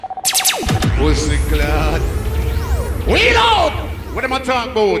Pussy clad. Wheel out! What am I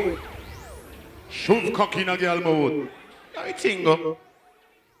talking about? Shove cock in a girl mode. I think go.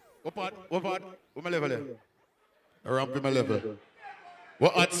 What part? What my level there? Ramp in my level.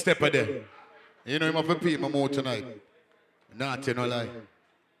 What hot stepper there? You know him have to pay my mouth tonight. Not you no lie.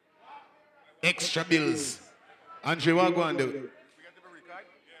 Extra bills. Andrew, what go on do?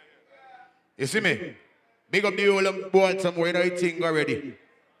 You see me? Big up the whole board somewhere in the thing already.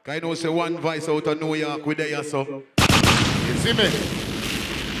 Cause I know say one voice out of New York with the so. You see me?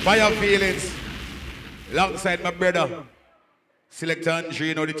 Fire feelings. Alongside my brother. Selector Andrew,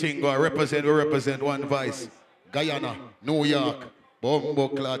 you know the thing go. We represent one voice. Guyana, New York,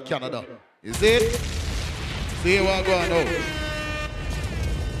 Bumbleclad, Canada. You see it? See what going on now.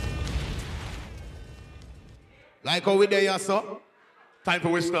 Like how we there, so? Time for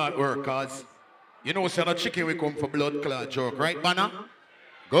we start work, cause you know, say the chicken we come for blood clot joke, right, Banner?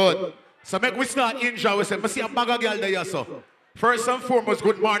 Good. So make we start enjoy. We say, I see a bag of girl there, so. First and foremost,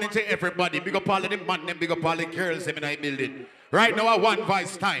 good morning to everybody. Big up all of them man, them big up all the girls in the building. Right now, one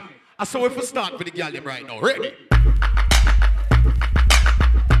voice time. And so if we start with the girl them right now. Ready?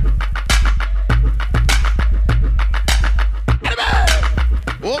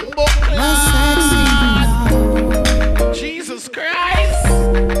 Jesus Christ!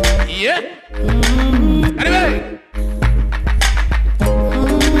 Yeah! Anyway!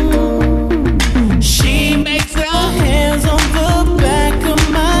 She makes her hands on the back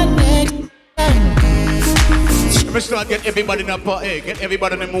of my neck. Let me start get everybody in a party, get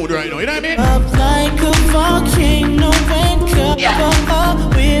everybody in the mood right now, you know what I mean? Up like a volcano and cover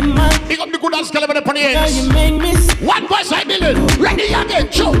up with my. Pick up the good ass caliber upon the Girl, ends. you make me sick. One voice I million. Ready again,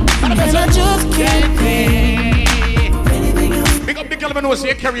 Joe. And I just can't pay. Pick up the caliber who say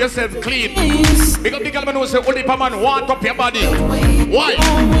you carry yourself clean. Pick up the caliber who say only per man want up your body. Why?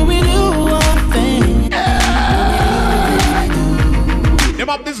 When we do our thing. Them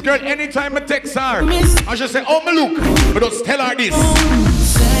up this girl anytime I text her. I just say, oh, me look. But just tell her this.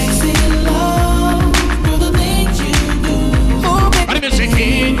 Sexy love, do the things you do. Oh, baby, And the music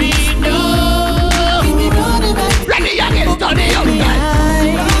in the door. keep me running back. Ready again, turn it up.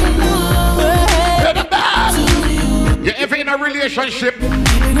 You're ever in a relationship? You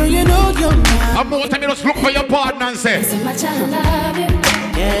know you're not. And more time you just look for your partner and say, So much I love you.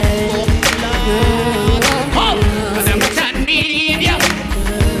 oh, and every time I need you.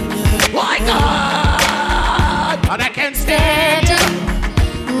 My God! And I can't stand you.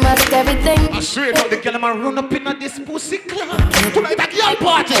 Must everything. I swear to the girl, I'm run up in this pussy club. Tonight a girl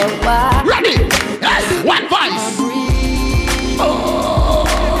party. Wow. Ready? Yes, one voice. Oh,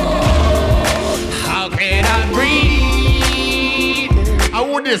 how can I breathe? I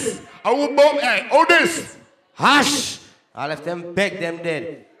want this. I want bomb. Hey, oh this. Hush! All of them beg them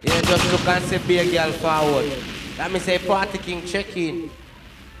dead. You just look and say be a girl forward. That means say party king check in.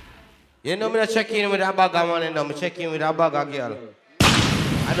 You know me not check in with a bag of money now, me check in with a bag of girl.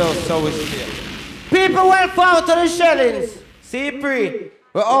 I don't so it's clear. People well forward to the shellings. See pre,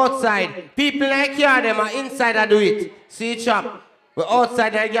 we're outside. People like you them are inside I do it. See chop. We're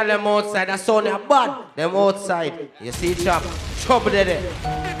outside, the girl them outside. That's all they're bad. Them outside. You see chop. Trouble there.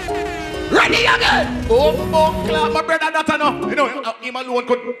 Ready again. Oh, clap, my brother, that I know. You know, him alone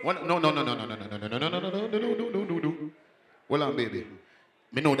could. No. Hold on, baby.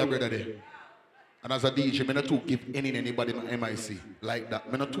 Me know that brother there. And as a DJ, me not too give anybody in MIC like that.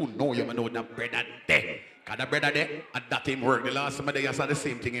 Me not too know you, me know that brother there. Cause that brother there, at that time work. The last time I saw the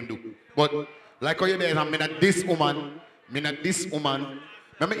same thing him do. But like how you there, me not this woman.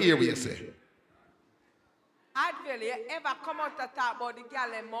 Let me hear what you say. I'd feel you ever come out to talk about the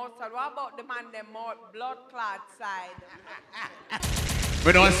girl in outside. What about the man them more blood clot side?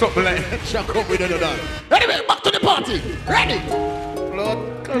 We know something like that. Come with it. Anyway, back to the party. Ready?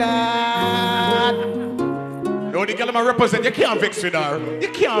 Blood clot. No, the girl I represent, you can't vex with her.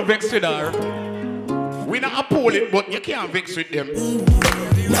 We not appalling, but you can't vex with them.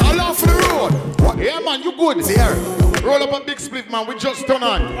 All off the road. What? Yeah, man, you good. Here. Roll up a big split, man. We just turn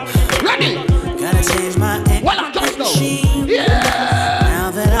on. Ready? Gotta change my Well, I'm just now. Yeah.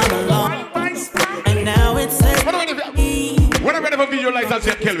 Now that I'm alone. And now it's When I'm ready for visualize, I'll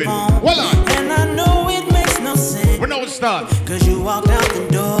say Kelvin. Well on. and I know it makes no sense. We know it start. Cause you walked out the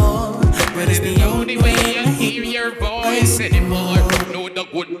door. But it's the only way I hear your voice anymore. Know the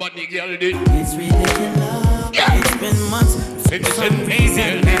good body girl did. It's ridiculous. Yeah. It's been months. It's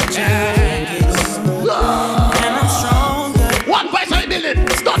amazing. And I'm stronger. One voice I million.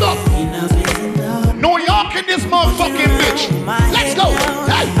 Stand up. Enough is enough. New York in this motherfucking bitch. Let's go.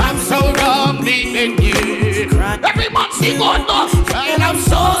 Hey, I'm so complete in you. Every month sing on up. And I'm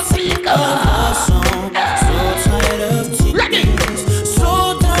so sick of.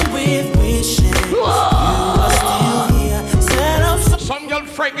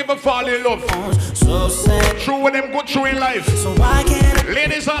 what them go through in life. So why can't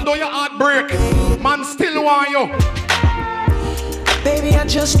Ladies, although your heart break, man still want you. baby, I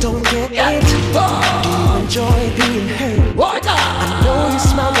just don't get it. Do you enjoy being hurt? I know you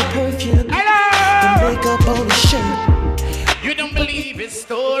smell the perfume, the makeup on his shirt. You don't believe his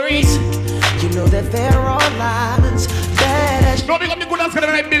stories. You know that there are lies that No, big up the good ass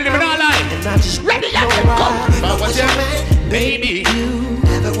gonna building, but not lie. and I just Ready, don't yeah, know come. why. But what's your man? Baby. You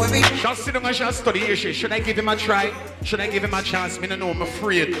never worry. Shall sit down and shall study here. Should I give him a try? Should I give him a chance? Me no know, I'm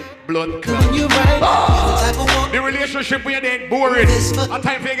afraid. Blood clot. When you right, you're the type of woman. The relationship with you ain't boring. A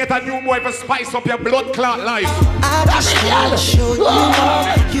time for you get a new boy for spice up your blood clot life. I just wanna show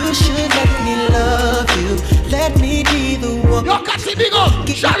you, you should let me love you. Let me be the one. Yo, Cassie, big up.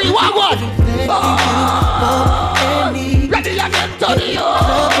 Shari, what? Everything you want and need. Ready again, Tony.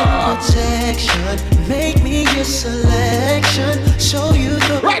 Love and protection. Make me your selection. Show you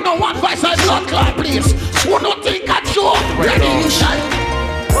the Right now, one voice and blood clot, please. So don't think I show. Ready, you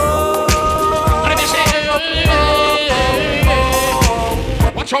should.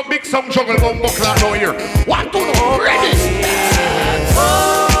 Watch how big some juggle bumbo clot now here. 1, 2, ready.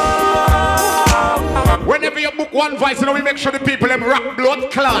 Whenever you book one voice, you know we make sure the people them rock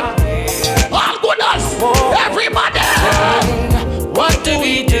blood clot. All goodness, everybody. What do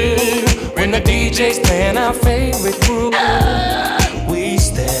we do when the DJ's playing our favorite group? We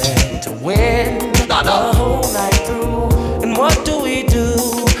stand to win the whole night through. And what do we do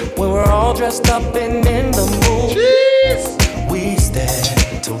when we're all dressed up and in the mood? Jeez. We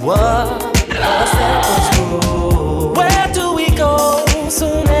stand to what the samples rule. Where do we go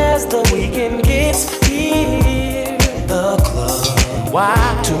soon as the weekend gets here? The club.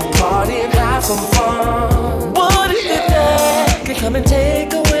 Why? To party and have some fun. What is it that can come and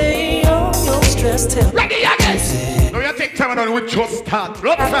take away all your stress till Ready again. Now you take time and we just start.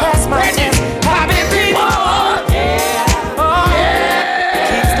 Blood I clot. pass my Ready. test. Happy people. Yeah. Oh yeah.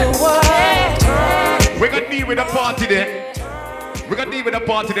 Keeps the world. We gonna deal with the party there. We gonna deal with the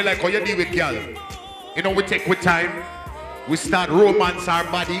party there like how you deal with girl. You know, we take with time. We start romance our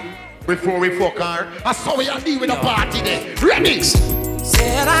body before we fuck her. That's how we deal with the party there. Ready?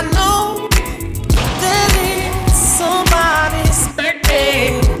 Said I know that it's somebody's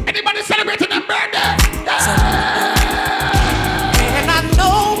Birthday. Anybody celebrating their birthday? and I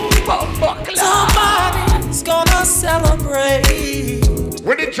know somebody's gonna celebrate.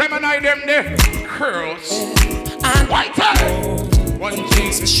 When the Gemini them there, curls. I White hair. One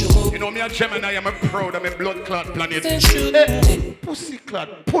thing, you know me a Gemini, I'm a proud of my blood clot planet. Hey, pussy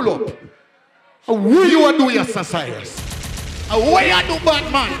clot, pull up. How will you a do your Cyrus? How will you do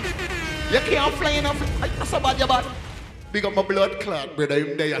Batman? You can't fly enough. That's so bad, you bad. Big up my blood clot, brother.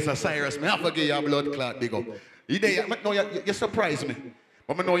 I'm there as a Cyrus. Me have to give you a blood clot, big up. You there, no, you surprise me.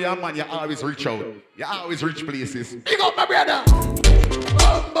 But I know you're a man, you always reach out. You always reach places. Big up my brother.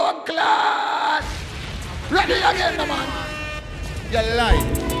 Blood clot. Ready again, no man. You lie.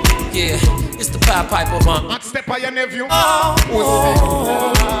 Yeah, it's the Pied Piper, man. Hot step on your nephew.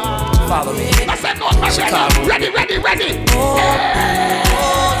 Follow me. I said, no, my Chicago. ready.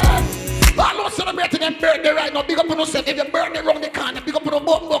 I'm not celebrating them birthday right now. Big up on yourself. If your birthday around the corner, big up on the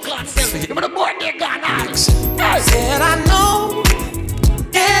bumbo class. Give me the birthday gone. Hey. said I know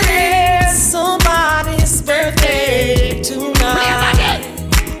it is somebody's birthday tonight.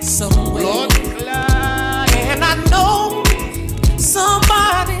 Somewhere. Blood clot. And I know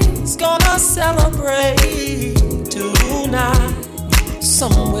somebody's gonna celebrate tonight.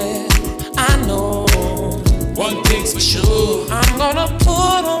 Somewhere I know. One thing's for sure. I'm gonna put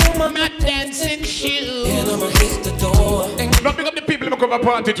on my dancing shoes. And I'ma hit the door. And Now big up the people who come to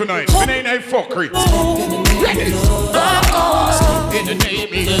party tonight. It ain't a fuckery. Ready? in the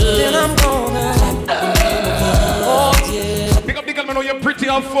name of love. then I'm gonna oh yeah. Big up the girl, I know you're pretty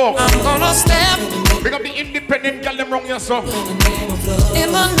as fuck. I'm gonna step Big up the independent girl, them wrong yourself. in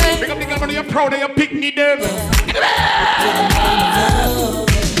the name. Big up the girl, I know you're proud of your picnic them.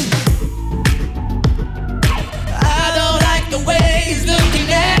 I don't like the way he's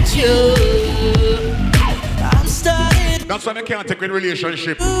looking at you. I'm starting. That's why I can't take with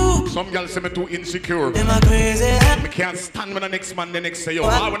relationship. Some girls say me too insecure. Am I crazy? I can't stand when the next man the next say, yo,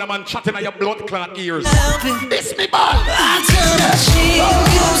 why when a man chatting at your blood clot ears? This me ball. I turn the sheet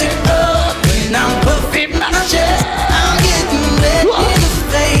music up and I'm puffing my chest. I'm getting ready to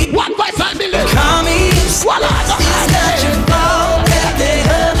fade. One voice I believe. Call me Voila. it's not your fault that they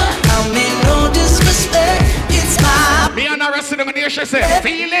hurt. I mean no disrespect. It's my Me and the rest of them in here, she say,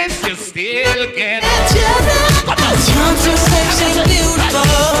 feelings you still get. Come on. You're too sexy and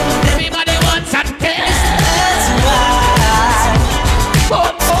beautiful. Everybody wants a taste. That's why.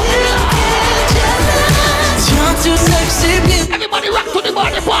 Oh, oh. You're Everybody rock to the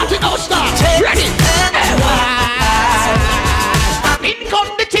body party now start. Ready? In come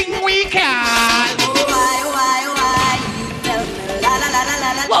the thing we can.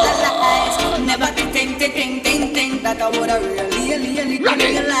 Never think that I would have really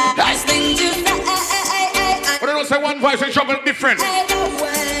realized things you say. But I don't say one voice and juggle different.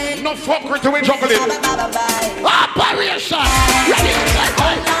 No fuckery to we juggle it. Operation. Ready?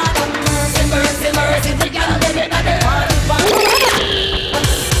 Mercy, mercy, the girl living at the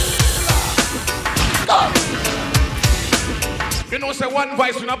you know, say one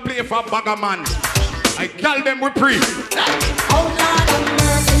voice when I play for a bagger man. I call them we pre. Oh Lord of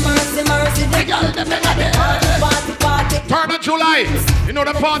mercy, mercy, mercy, the girl living at the party. 3rd of July. You know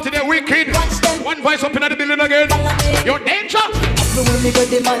the party there wicked. One voice up in the building again. You're danger. When me go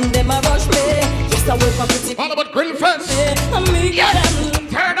the man, them a rush me. Yes, I wake up pretty. All about grill fest. Yeah.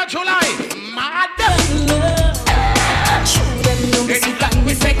 3rd of July. Mad. Show them no music and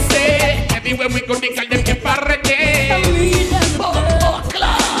We sexy. Everywhere we go, they call them party. Yes,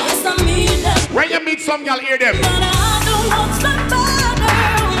 I mean them. When you meet some, y'all hear them. But I don't want somebody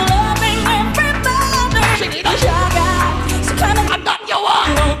loving everybody. So kind of I'm not your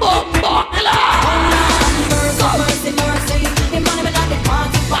one. mercy, mercy. The money without the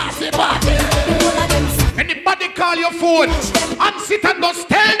party. Anybody call your phone and sit and just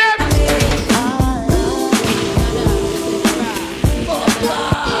tell them.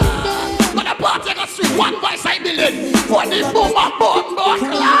 But the party I got sweet one voice I building. For the boom and boom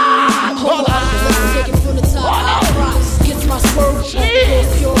clap. Take it from the top, rocks. Gets my swerve,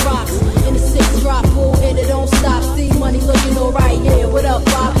 pure rocks. In the 6 drop, pull and it don't stop. See money looking alright, yeah. What up,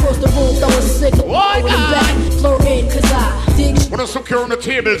 Bob? Across the room, throwing signal. What? Back, flirting, cause I dig. When I secure on the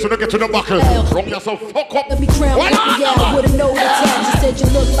table so they get to the buckle. Wrong yourself, fuck up. Let me crown What? like the gal with a no attack. You said you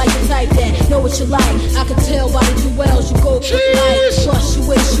look like the type that know what you like. I can tell by the jewels you go with night. Plus you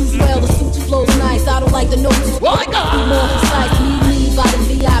wear shoes well, the suit flows nice. I don't like the notes. What? Be more precise. Need me by the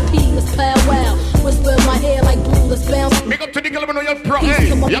VIP. Let's powwow. Whisper in my hair like blue. Let's bounce. Make up to the girl when you're pro. Hey,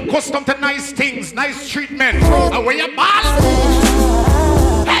 you're accustomed to nice things, nice treatment. And when you're bad,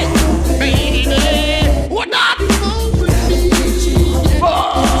 hey, baby, what not?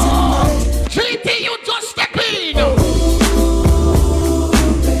 GT, you just step in.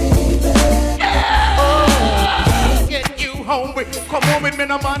 Get you home with, come home with me,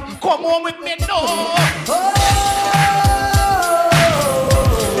 no man. Come home with me, no.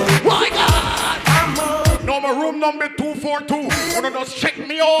 My God. No, my room number 242. Wanna just check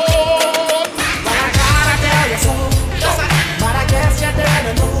me out? But I gotta tell you so. But I guess you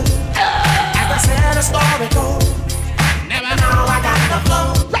didn't know. As I said, the story goes. Never Now I got the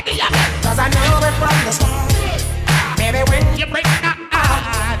flow. ready up. Cause I know it from the start. Baby, when You break that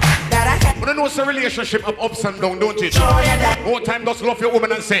heart. that I had But I know it's a relationship of ups and downs, don't it? show you that More time, just love your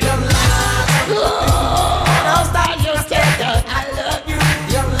woman and say, don't stop you said that I love you.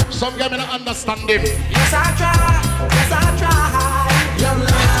 some guy may not understand him. Yes, I try. Yes, I try. Your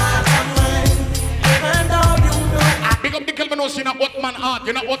love mine. Even though you know I Big up the girl, but no, she not what man heart,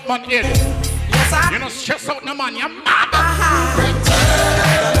 you not what man head. yes, I You know, stress out no man, you're mad. come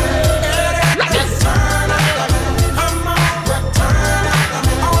on, return.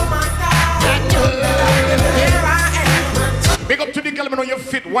 Oh my God. Here I am. Big up to the girl, but no, you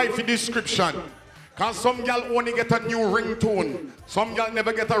fit wifey description. Cause some girl only get a new ringtone. Some girl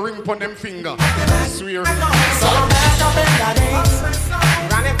never get a ring on them finger. Swear. So I'm back up in the days.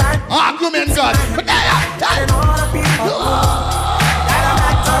 Running back Argument, God. and all the people that I'm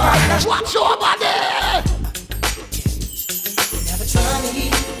back to right now. Watch your body. Never try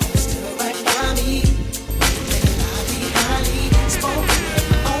me, still right by me. Highly spoken,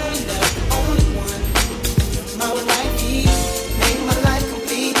 only the only one. My wifey, made my life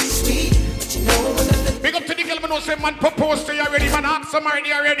completely sweet. But you know when the Big up to the girl, but no say man propose to you already, man ask them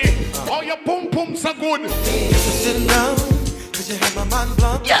already. Oh, your pum pum so good. didn't know, cause you had my mind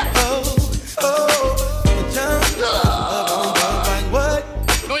blown. Yeah. What?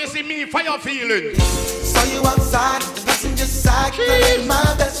 No, you see me, fire feeling. Saw you outside, the passenger side, playing my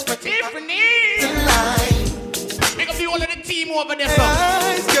best friend Tiffany. in line. Big up the whole of the team over there, sir.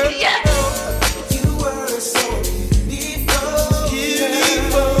 Eyes, girl, Yeah. you were so beautiful.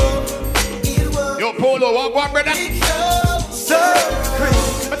 It was Yo, Polo, what go on, brother? so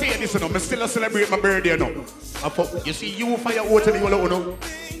crazy. But here, listen, I'm still celebrate my birthday now. You see, you fire out and you all know.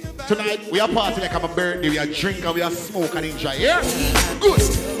 Tonight, we are party like I'm a birthday, we are drink and we are smoke and enjoy, yeah? Good.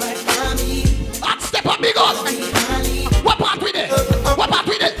 Hot step up, big up. What part with it? What part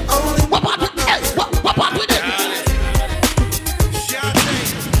with it? What part with it? What part with it?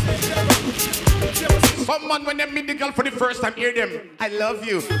 Someone when they meet the girl for the first time, hear them. I love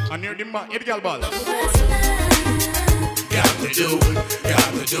you. And hear the girl ball. Got to do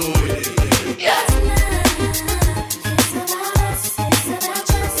it.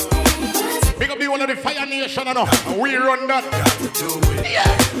 Big up the one of the Fire Nation, and we run that. Got to do it.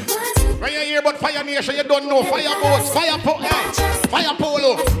 When you hear about Fire Nation, you don't know fire boats, fire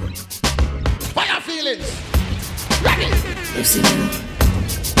polo, fire feelings. Ready? Lucy Liu,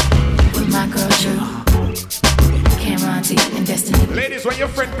 with my girl Drew, Cameron D, and Destiny. Ladies, when your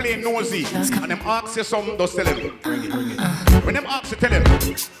friend play nosy and them ask you something, just tell him. When them ask you, tell him.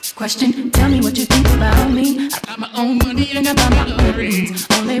 Question, tell me what you think about me. I got my own money and I got my own rings.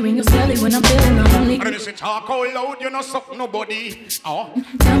 Only ring your celly when I'm feeling lonely. And if you talk out loud, you not suck nobody. Oh.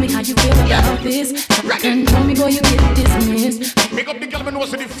 Tell me how you feel about this. And tell me boy you get dismissed. Make up the girl when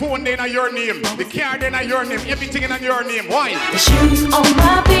knows the phone then in your name, the car then in your name, everything in your name. Why? The shoes on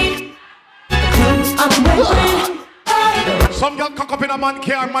my feet, the clothes I'm wearing. Some girl cock up in a man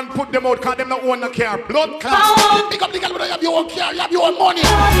car, man put them out, cause them not own the car. Blood clot. Pick up the girl when you have your own car, you have your own money.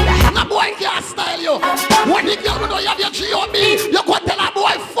 No boy can't style you. When the girl when you have your G.O.B., you go tell a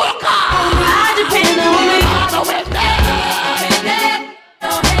boy, fuck her. I depend on me.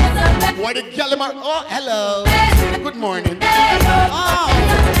 Why the girl them are, oh, hello. Good morning. Oh,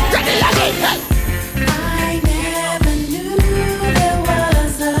 ready again. I never knew there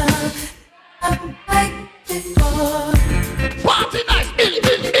was a like before. Party nice, Billy.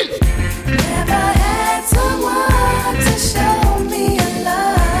 Never had someone to show me a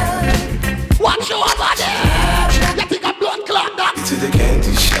love. Watch you over there. You think I'm blood clot that? To the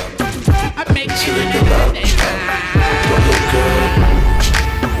candy shop. I make To the garage shop. Go look good.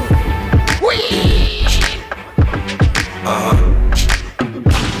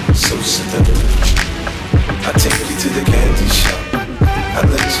 So simple. I take you to the candy shop. I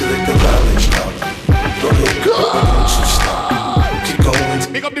let you lick the lollipop. Go ahead, don't you stop. Keep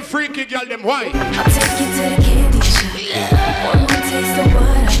going. Pick up the freaky girl, them why? I'll take you to the candy shop. One more taste of what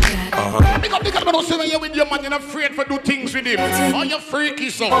I got. Pick up the girl, but don't say when you're with your man, you're not afraid to do things with him. Oh, you're freaky,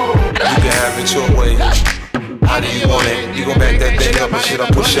 so. You can have it your way. How do you want it? You gon' back that thing up and shit, I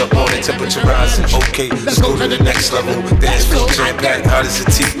push up on it. Temperature rising, okay, let's go to the next level. Dance floor jam-packed, hot as a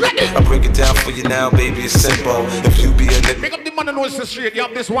tea. I break it down for you now, baby, it's simple. If you be a nigga, Pick up the man who knows the street, you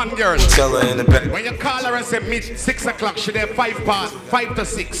have this one girl. tell her in the back. When you call her and say meet 6 o'clock, she there 5 to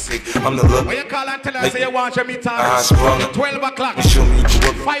 6. I'm the look. When you call her and tell her, say you want your meet I her sprung 12 o'clock. You show me you can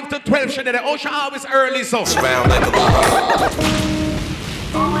work 5 to 12, she there. Oh, she always early, so. round like a little.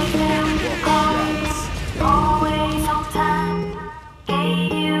 Always there when you call. Always on time.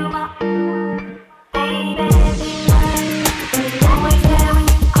 Gave you my baby. Always there when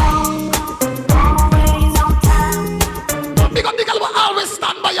you call. Always on time. Pick up the girl who always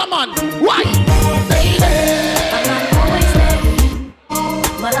stand by your man. Why? Baby. I'm not always there,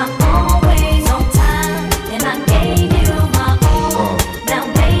 but I'm always on time. And I gave you my all. Now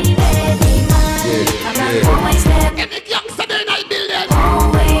baby, be mine. I'm not always there. Any youngster then I build it.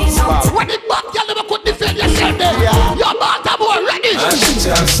 Always on time. When the back girl never could defend yourself there. Your bottom boy ready. I shoot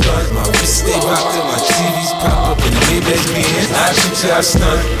y'all stunt, my wrist stay rocked and my TVs pop up and the Maybach be in. I shoot y'all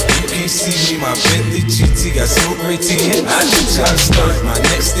stunt, you can't see me, my Bentley GT got so great in. I shoot y'all stunt, my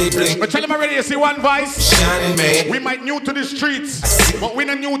neck stay blink. But tell him already, you see one vice. Shining man, We might new to the streets, but we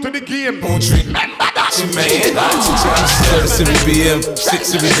not new to the game. won't treat Remember that. man. I shoot y'all stunt, 7 BM, 6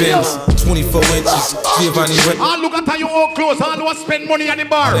 Series Benz, 24 inches, Giovanni Rett. All look at how you all close, all who spend money at the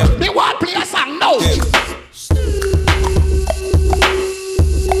bar. They want to play a song now.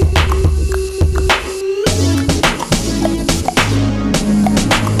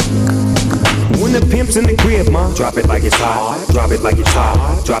 When the pimp's in the crib, ma, drop it like it's hot. Drop it like it's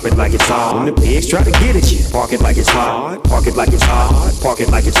hot. Drop it like it's hot. When the pigs try to get at you, park it like it's hot. Park it like it's hot. Park it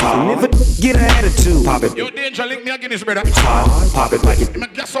like it's hot. And if it get an attitude, pop it. Yo, Danger, link me again, this brother. It's hot. Pop it like it.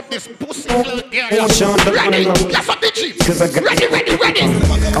 Let me guess up this pussy. Oh, Sean, Ready? Guess up the cheap. Cause I got Ready.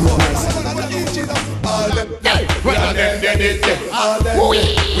 I'm on my Hey, we are them,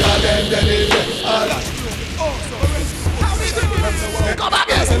 Come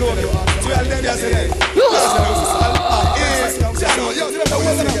again.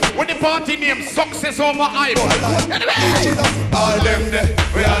 When the party name Success Over Hype. All them there,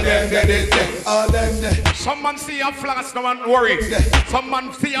 we are them there, all them there. Some man see a flash, no one worry. Some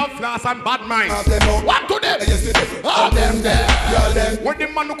man see a flash and bad mind. What to them? All them there, all them. When the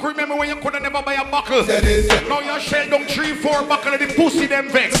man who remember when you could never buy a buckle. Now you shell down 3-4 buckle of the pussy them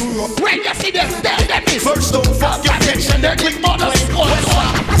vex. When you see them, tell them this. First don't fuck your attention, they're quick models.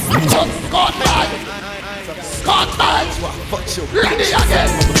 Scott man. Ready again.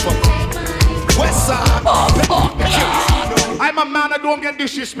 West side. I'm a man, I don't get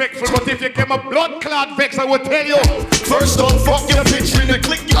disrespectful, but if you came a blood clot vex, I would tell you. First on fuck your bitch in the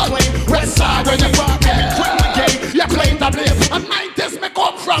click you claim. West side when you fuck me, quit the game. You play the blame. And 90s me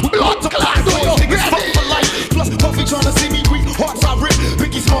come from blood clot. Niggas fuck for life. Plus Puffy tryna see me weak. Hearts are ripped.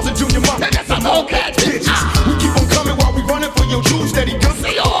 Biggie Smalls and Junior Mom. And that's a okay bitches. We keep on coming while we running for your juice. Steady gun.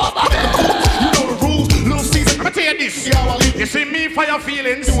 See you all my man. You know the rules. Little Caesar. I'ma tell you this. You see me for your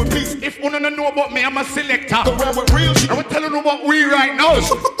feelings. If you don't know about me, I'm a selector. I will tell you about we right now.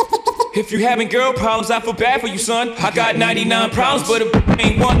 If you having girl problems, I feel bad for you, son. I got 99 problems, but it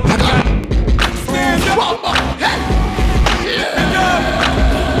ain't one. I got. Stand up.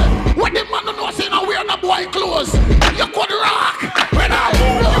 What the man don't know, say now wearing a boy clothes. You could rock. When I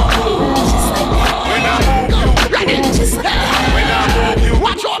move you.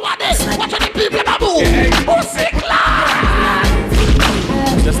 Watch over this. Watch the people that move. Pussy clap.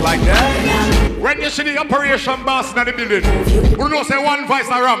 Just like that. When you see the operation boss in the building, who knows say one voice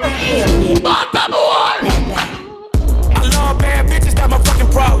around? Bata boy. I love bad bitches, that's my fucking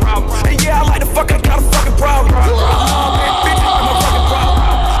problem. And yeah, I like the fuck, I got a fucking problem. I love bad bitches, that's my fucking problem.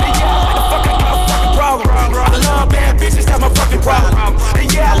 And yeah, I like the fuck, I got a fucking problem. I love bad bitches, that's my fucking problem. And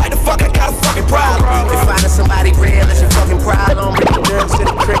yeah, I like the fuck, I got a fucking problem. If finding somebody real is your fucking problem.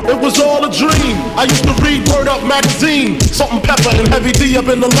 It was all a dream. I used to read Word Up magazine. Salt and pepper and Heavy D up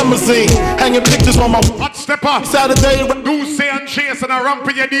in the limousine. Hanging pictures on my hot stepper. Saturday. Goose and Chase and a ramp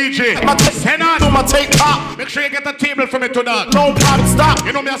for your DJ. Send on my tape pop. Make sure you get a table for me to that. No problem, stop.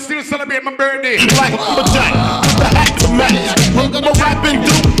 You know me, I still celebrate my birthday. Like a jack, the hat to match. We're gonna rap and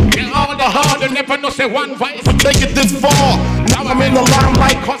do. Get all the hard and never know say one voice. Take it this far. Now I'm in the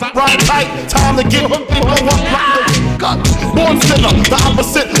limelight cause I ride tight. Time to get hooked and go up. Born sinner, the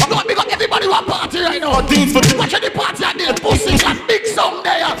opposite. I'm gonna make everybody want party right now. Dean's for watch the party and the pussy got big song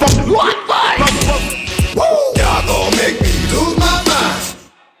there. One vibe. Y'all gon' make me lose my mind.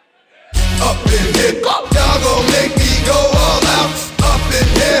 Up in here, y'all gon' make me go all out. Up in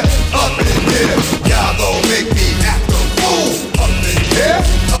here, y'all gon' make me act a fool. Up in here.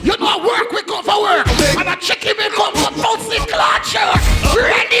 You know I work, we go for work. And I check him in come for pussy clutch shirt.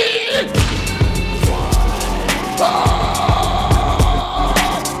 Ready?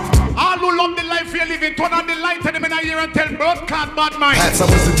 All who love the life you're living, turn on the light and them in a year and tell blood can't bad mind. I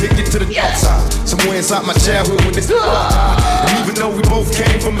was addicted to the outside. Somewhere inside my childhood with this. And even though we both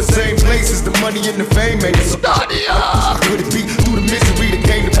came from the same places, the money and the fame made us. Could it be through the misery that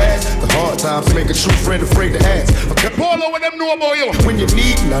came to pass? The hard times make a true friend afraid to ask. Polo with them know about you. When you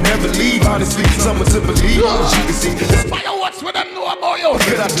need, and I never leave. Honestly, someone to believe. As you can see, fireworks with them know about you. What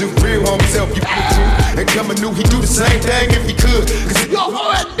could I do? Real homies help you get through. And coming new, he do the same thing if he could. Cause yo,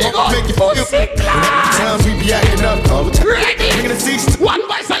 big on make you feel. Times we be acting up all the time. Bringing the seats. One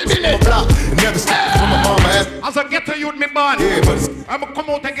voice I believe. And never stop from my mama ass. As I get to you with me band. Yeah, but I'ma come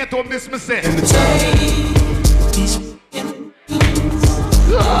out and get home this message. In the time.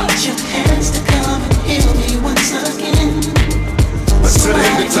 Put your hands to come and heal me once again. Until the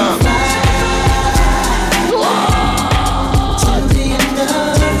end of time. Till the end of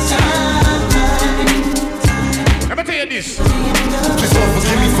time. Let me tell you this.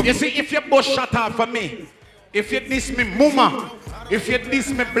 You see, if you bust shut off for me, if you diss me mama, if you diss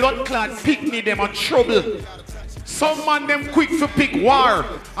me blood clot, pick me them on trouble. Some man them quick for pick war,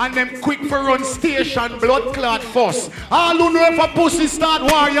 and them quick for run station blood clot first. All who know if a pussy start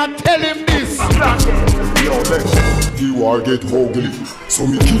war, you tell him this. Yo, Lex, the war get ugly, so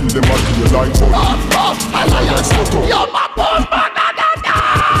me kill them at the light bulb. Yo, my boy,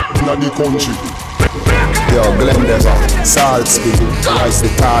 in the country. Yo, Glen Dever, Salt Spit, Rice the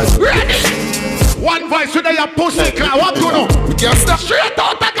Tars. Ready? One voice with your pussy cloud, what do you know? We can't stop straight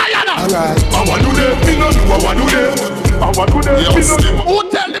out the Guyana. Alright. I want to them, me no do, I want to them. I want to them, me no do. Who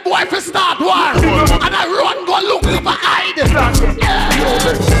tell the boy to start war? And I run go look for hide. Yo,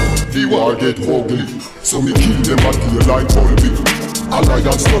 Lex, the war get ugly, so me kill them at the light bulb.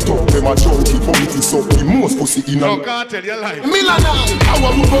 Alliance not up, them a junkie, politics up, the most pussy in a... No, can't tell your life. Milana, I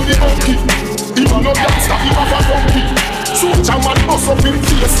want to go the monkey. He no gangster, he have a monkey. Soldier man bust up in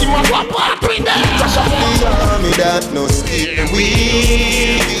face, he man rap part with them. Dash up the army that no stay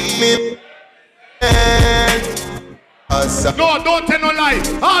with me. No, don't tell no lie.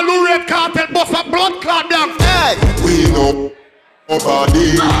 All who red cartel bust a blood clot down. Hey, we know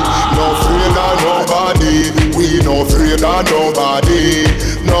nobody, no afraid of nobody. We no afraid of nobody,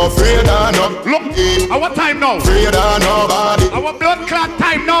 no afraid of nobody. Look, our time now. Afraid of nobody. Our blood clot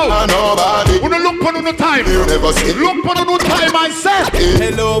time now. Nobody. We don't look for no time. You never see. Look for no time, I said.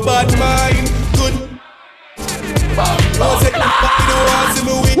 Hello, bad mind. Good.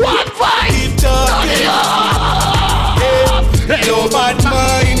 One fight. talking. Hello, bad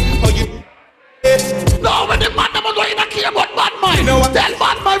mind. Oh, you. No, when the man never know you don't care about bad mind. You know what? Tell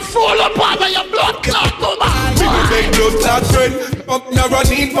bad mind fall apart and your blood clot to man. Me no beg blood clot friend. Up no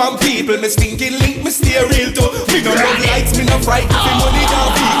running from people. Me stinking link, me stay real too. Me no love lights, me no fright. Me money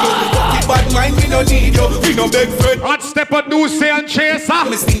down people. Fuck it, bad mind, me no need you. Me no beg friend. Hot step on do say and chaser.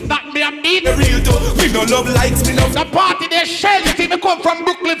 Me stink that me a need. Real too. Me no love lights, me no. The party they shell. You think me come from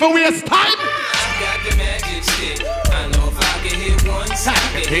Brooklyn for waste time? I got the magic stick. I know if I can hit once, I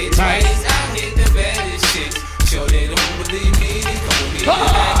can hit twice. I hit the baddest shit. Sure they don't believe me. They come with me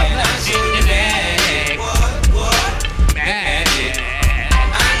and I show the magic. What? Magic. I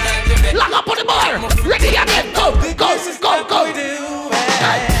got the magic. Lock up on the bar. Ready again. Go, go, go, go.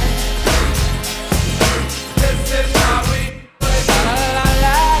 This is how we do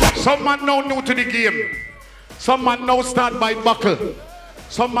it. Some man now new to the game. Some man now start by buckle.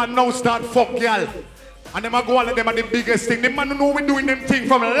 Some man now start fuck y'all. And them a go all of them are the biggest thing. The man who know we doing them thing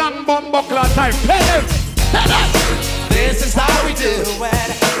from long bomb buckler time. Tell them. This is how we do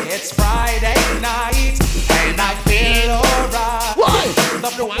it. It's Friday night, and I feel alright. Why?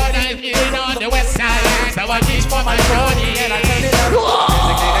 Love the one I feel on the west side. So I teach for my brody, and I turn it up.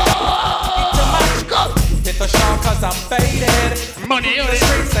 Hit the shop cause I'm faded. Money on the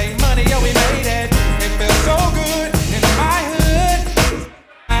streets say money, yo, we made it. It feels so good in my hood.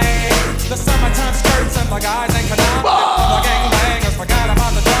 The summertime skirts and the guys ain't connected. The gangbangers forgot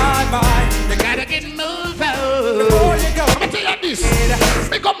about the drive-by. You gotta get moving before you go. Let me tell you this.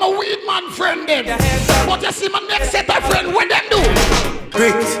 Pick up my weed man friend then. But you see my next set of friend, what them do?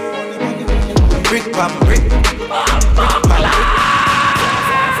 Brick. Brick, pam, brick.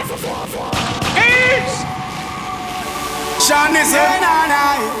 Sean is here.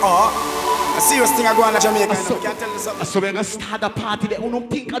 Oh. A serious thing I go on in Jamaica. So we're gonna start a party that we don't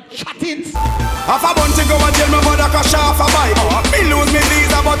think of chatting. Half a bunch to go and tell my mother crash off a bike. Me lose me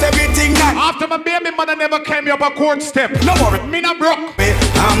visa about everything nice. After my baby mother never came up a court step. No worry. Me not broke.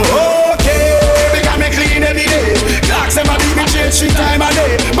 I'm okay. Because me clean every day. Clocks and my baby change 3 times a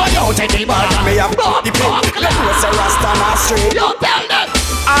day. But you take me back and me a the pin. Let me say Rasta not straight. You tell them.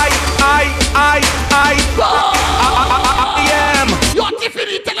 I am. You're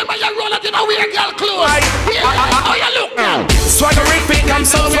Tiffany, tell them how you roll out in a weird girl clothes. How you look now? Swaggerific, I'm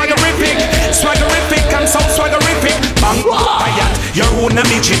so swaggerific. Swaggerific, I'm so swaggerific. Bang, quiet, you're on a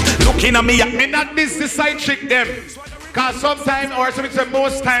midget. Looking at me. Me not this side trick them. Cause sometimes, or sometimes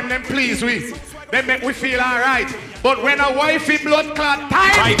most time, them please we. They make we feel alright. But when a wifey blood clot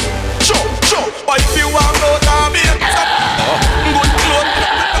time. Right. Sure. If you want to go down here, good clothes.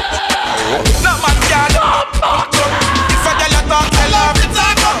 No man can. If I get your talk, tell her it's a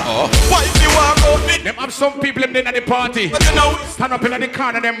what if you want to go with? Them have some people them at the party. But you know, stand up in the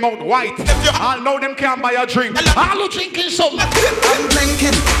corner, them mouth white. All know them can't buy a drink. All who drinking something. I'm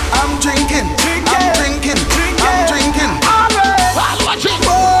drinking. All who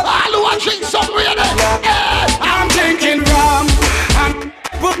drink something really. I'm drinking rum.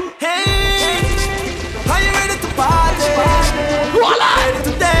 Hey, are you ready to party? Voila. Ready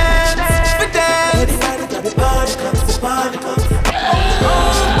to dance? For dance. Ready, the party comes, the party comes.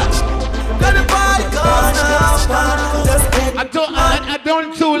 The party comes now. I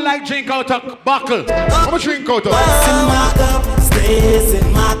don't too like drink out of buckle. I'm a drink out of. What's in my cup stays in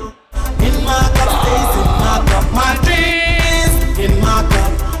my cup stays in my cup. My drinks in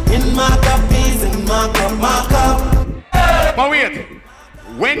my cup is in my cup. But wait,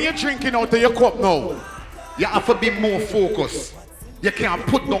 when you're drinking out of your cup now, you have to be more focused. You can't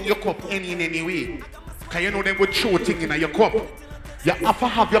put down your cup any way. Because you know them would throw things in your cup. You have to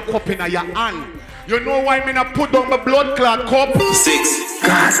have your cup in your hand. You know why me not put down my blood clot cup? 6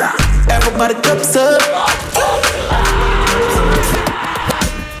 Gaza. Everybody cups up.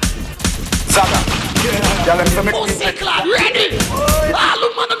 Zaga. Pussy clad ready. All the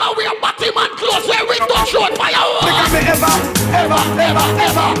man now we are batty man close where we don't show it fire. Because me ever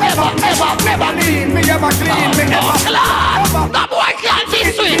clean. Me ever clean. Me ever clad. That boy can't be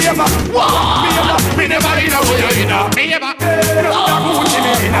sweet. Me never in a way in a. Me ever.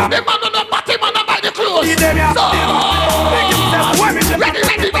 The man on the batty man buy the clothes. Ready. Me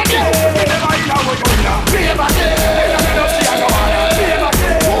never in a way in a. Me ever.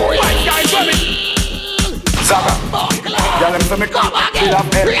 Zaga. Y'all them say me come again.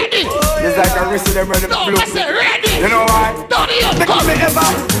 Ready. It's like a wrist them ready to blow. Ready. You know why? Because me ever.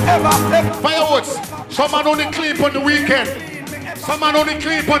 Fireworks. Some man only clean on the weekend. Some man only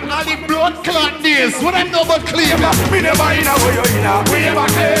clean on all the blood clot days. What I'm double clean. Me never in a way in a. We ever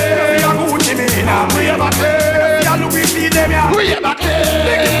clean. We a Gucci me in a. We ever clean. We a Louis V them ya. We ever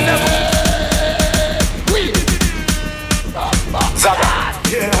clean. Zaga.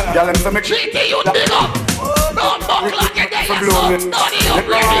 Yeah. Y'all them say make Treaty you dig up. No buckle again there. You're so dirty.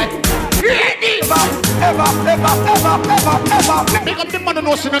 You ready? Ever. Big up the man who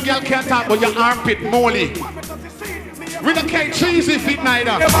knows no girl can't talk about your armpit molly. We don't care cheesy feet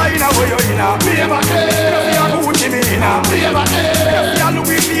neither. Never in a way you in a. Me ever care. Me a Gucci me in a. Me ever care. Me a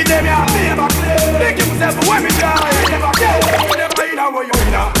Louis V them ya. Me ever care. Make himself when me die. Never care. Never in a way you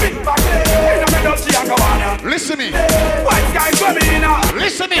in a. Me ever care. In a me don't see a go on ya. Listen me. White guys when me in a.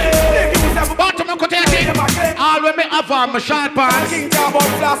 Listen me. Bottom of the all when me have on my short pants.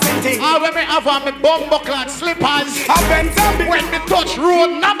 All when me have on my bumbo clad slippers. When me touch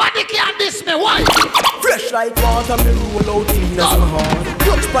road, nobody can diss me. Why? Fresh like water, me roll out clean as my heart.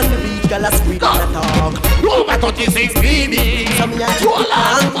 Touch on the beach, girl, I scream and I talk. Over 36 baby. Some young roll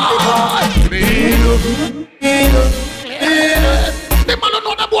on the man don't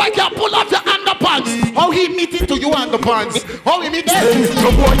know the boy can pull off your underpants. How he meet into you underpants? How he meet it?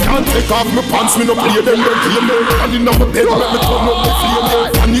 No boy can't take off my pants. Me no play them, don't play me. And in my bed, let me turn up my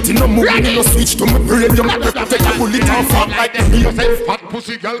flame. And it in a movie, me no switch to my brain. You take a bullet off out like this. You say fat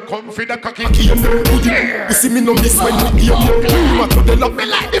pussy girl come for the cocky. You see me no miss when me game. You to the love me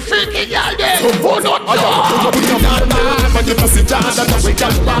like the freaky girl there. Oh no, but the pussy jazz and the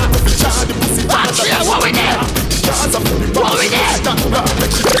can bar. The pussy jazz. What we there? What we there?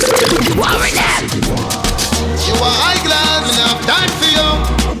 What we there? You are high class, me have time for you.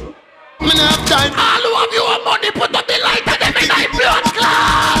 Me have time. All who have your money, put up the light and them in my blood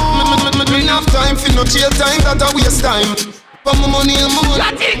clot. Me have time for no jail time, that a waste time. For my money and my money.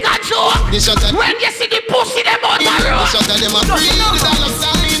 You think I joke? When you see the pussy, them out the road. The shot of them a free, the dollar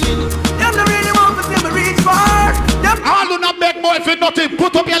sign. Them don't really want to see me reach far. All who not beg more if you nothing,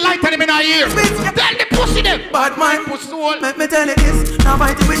 put up your light and them in our ear. Tell the pussy them. Bad mind, pussy soul. Let me tell you this. Now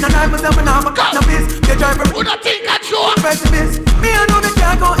fighting with no knife, myself and I'm a cut no piss. You drive a who don't think I joke? Me I know me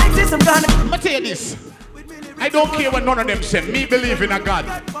can't go exist, I'm gonna. I'ma tell you this. I don't care what none of them say. Me believe in a God.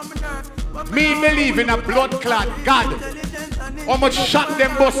 Me believe in a blood clot God. How much shot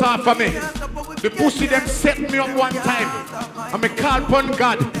them bust off for me? The pussy them set me up one time. And me call upon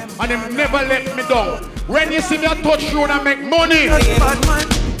God. And them never let me down. When you see me a touch road and make money.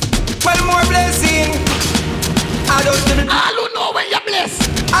 Well, more blessing. I don't all who know when you're blessed.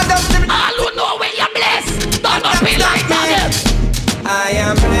 I don't all who know when you're blessed. Don't be like that. I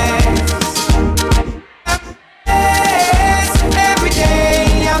am blessed. Every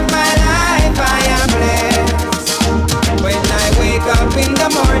day of my life I am blessed. When I wake up in the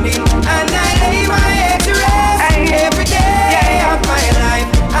morning and I lay my head to rest. Every day of my life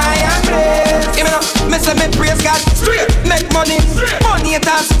I am blessed. Even though me say me praise God straight, make money, money it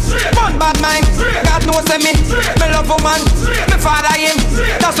has, fun bad mind. God knows me love woman, me father him,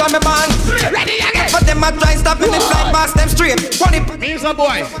 that's why me born. Ready again. But them a try stop me fly past them straight. Me's a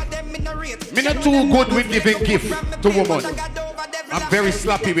boy. Me not too good with giving gift to woman. I'm very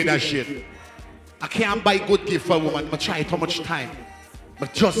sloppy with that shit. I can't buy good gift for a woman. I try it how much time.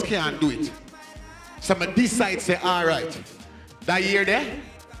 But just can't do it. So I decide say, alright. That year there,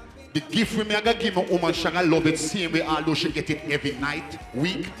 the gift we me I give a woman, she gonna love it same way, although she get it every night,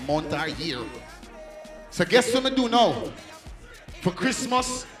 week, month, or year. So guess what I do now? For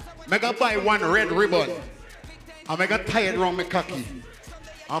Christmas, I gonna buy one red ribbon. And I gonna tie it around my cocky.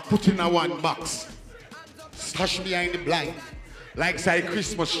 And put in a one box. Stash behind the blind. Like say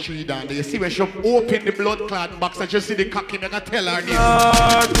Christmas tree down there. You see when she open the blood clot box and you see the cocky, I gonna tell her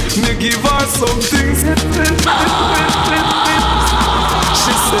this. Me give her some things.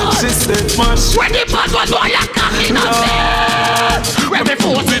 She said, mash. When the bad one boy a cocky in her face. When me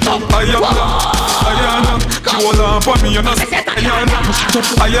force it up. Ayana, she hold on for me and I say Ayana.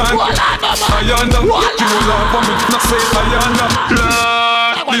 Ayana, she hold on for me and I say Ayana.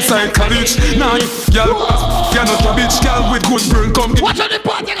 This side college, nah, girl, you're not a bitch, girl with good brain, come watch on the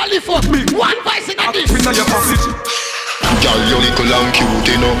party gonna lift up. One vice in the dish. Up in your pocket. Girl, you little and cute,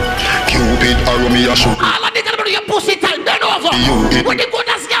 you know. Cupid, arrow me a shoot. All of the girls do your pussy time, bend over. When the good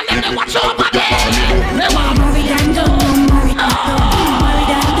as girl, they watch over there. They want married and don't married and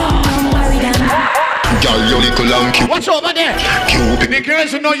don't married and girl, you little and cute. Watch over there. Cupid. The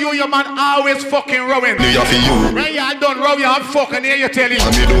girls who know you, your man always fucking rowing. They are for you. When you done row, you have fucking here, you tell him.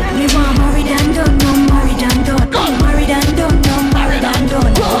 Me want married and don't know married and don't. Married and don't know married and don't.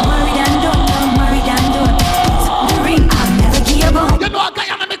 Married and don't know married and don't. The ring I'll never give up. You know a guy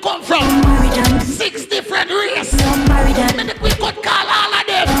where me come from? 6 different races. Married and me we could call all of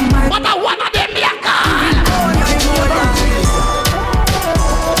them. But I one of them me a call.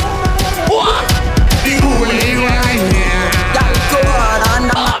 What? The holy right here.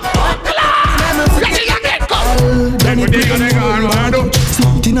 Ready again, come.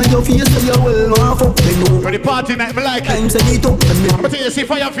 your face so you will want fuck me no. For the party night, me like it. I'm saying it up to me. I'm tell you, see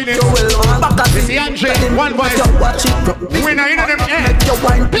fire feelings. You will want back at You see Andre, one voice. Watch it drop. Winner, you know them, eh? Make your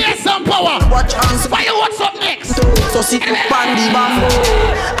wine. Play some power. Watch hands. Fire, what's up next? So sit up on the bamboo.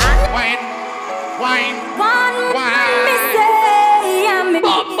 Wine. Wine. One Wine. me say I'm a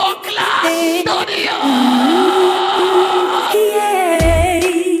Bumbo class. Studio.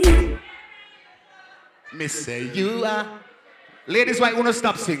 yeah. Me say you are. Ladies, why you wanna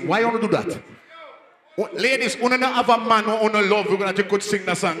stop sing? Why you wanna do that? Ladies, you wanna have a man who wanna love you that you could sing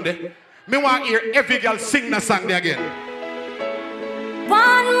the song there. Me want to hear every girl sing the song there again.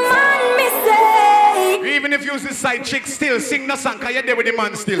 One man me say. Even if you use the side chick, still sing the song, cause you're there with the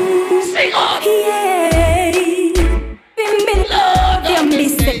man still. Sing up! Yeah. Bim love you me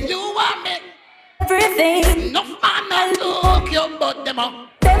say. You want me. Everything. Enough man I look your butt them up.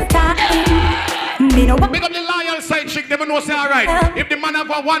 Them time. Me no Big up the loyal side chick, they know say alright. If the man have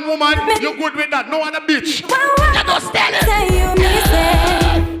got one woman, you're good with that. No other bitch. You just tell it. Say you me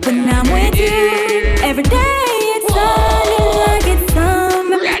say. When I'm with you, every day it's sunny like it's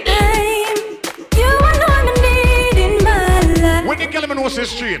summertime. You are all I need in my life. When the girl know say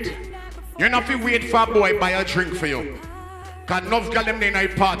straight, you not fi wait for a boy buy a drink for you. Cause enough girl them they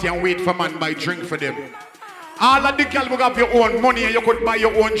night party and wait for man buy drink for them. All of the girl will have your own money and you could buy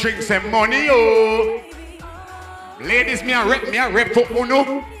your own drinks and money, oh. Ladies, me a rep for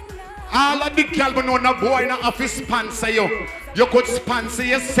Uno. All of the girl will know no boy no have to sponsor you. You could sponsor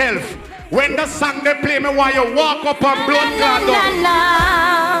yourself. When the song they play, me while you walk up and blood clot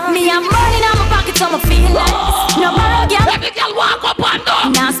down. Me have money in my pocket, so I feel like no more girl. Every girl walk up and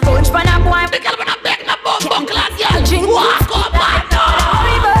down. Now sponge for a boy. The girl wanna beg no bumbo class, girl. Drink walk up and down.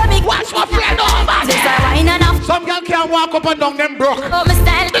 Watch my friend over there. Some girl can't walk up and down, them broke. Oh, my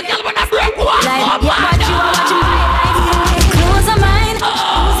style. The girl wanna break walk up and down. Close of mine,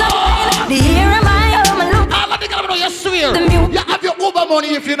 close of mine. The ear of mine, oh my look. All of the girl know you swear. The mute. You have your Uber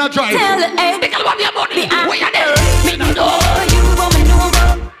money if you're not driving. Tell it, eh. The girl want your money. Where you there? Me no know. You want me know.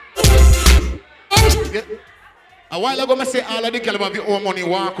 A while ago, I say all of the girl have your own money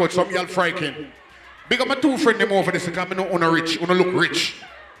walk out. Some girl frightened. Big up my two friends them over this because I know on a rich, on a look rich.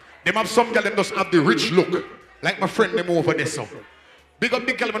 Them have some girl them just have the rich look. Like my friend them over there so. Big up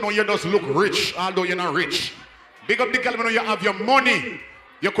the girl know you just look rich, although you're not rich. Big up the girl know you have your money.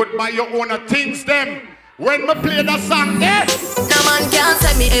 You could buy your own things them. When me play that song there. No man can't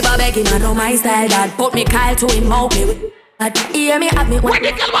say me ever begging. I know my style that put me Kyle to him out me with. Hear me have me when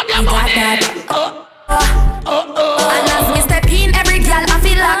the girl have your money. And as me step in, every girl I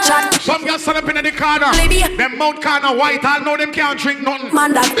feel like chat. Some girls stand up in the corner. Them mouth corner white, I know them can't drink nothing.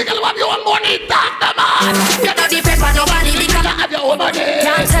 Man, that the girl have your own money, talk the man. You know the paper, nobody because I have your own money.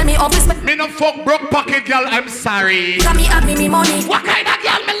 Can't tell me office. Me no fuck broke pocket girl, I'm sorry. Cause me have me money. What kind of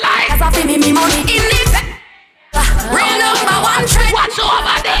girl me like? Cause I feel me money. In it. Real number one trend. Watch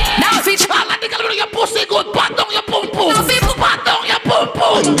over there. Now feature. All of the girl your pussy good, pat down your pum pum. Now people pat down your pum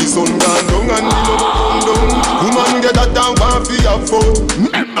pum. And the sun gone down and the love come down. Woman get that down for your phone.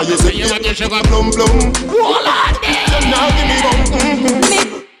 And you say you want your sugar plum plum. Hold on there. Now give me one.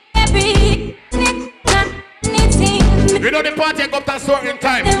 You know the party go up to a certain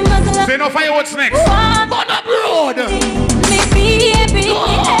time. So you know fireworks next. Burn up road.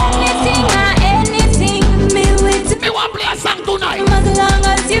 Me want play a song tonight.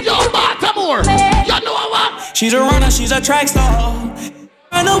 Yo, Baltimore. You know what? She's a runner, she's a track star.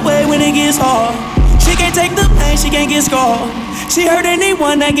 Run away when it gets hard. She can't take the pain, she can't get scarred. She hurt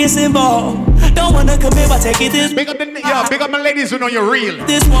anyone that gets involved. Don't wanna commit by taking this. Big up big up my ladies who know you're real.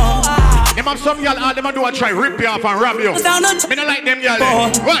 This one. Them have some y'all, all them a do a try rip you off and rob you. Me don't like them y'all.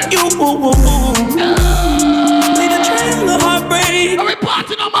 What? You see the trail of heartbreak. Are we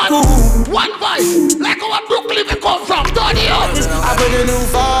partying no man? One vibe, like how Brooklyn we come from. Turn it up. I put the new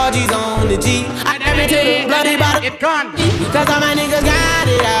 4Gs on the G. I never take the bloody bottle. It gone. Cause all my niggas got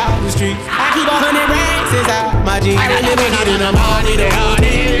it out the street. I keep 100 racks inside my jeans. I never get in the morning, they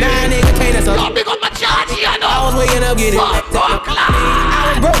hardy. Now niggas pay us up. Don't pick up my charge, you know. I was waking up getting I was broke.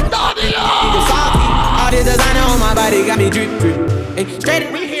 All this designer on my body got me drip.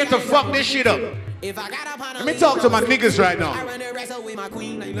 Straight. We here to fuck this shit up. Let me talk to my niggas right now.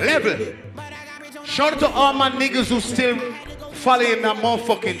 Level. Shout out to all my niggas who still following that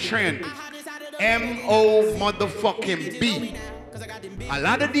motherfucking trend. M.O. motherfucking B. A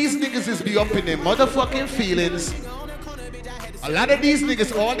lot of these niggas is be up in their motherfucking feelings. A lot of these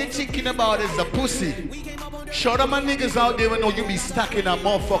niggas, all they thinking about is the pussy. Shout out my niggas out there when know you be stacking that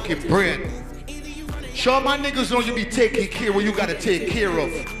motherfucking bread. Show my niggas know you be taking care of what you gotta take care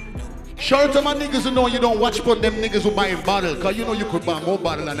of. Shout out to my niggas who know you don't watch for them niggas who buying bottle, cause you know you could buy more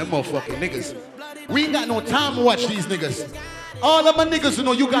bottle than them motherfucking niggas. We ain't got no time to watch these niggas. All of my niggas who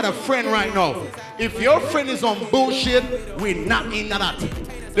know you got a friend right now. If your friend is on bullshit, we're not in that.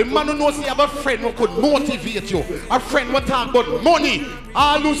 The man who knows he have a friend who could motivate you. A friend who talk about money.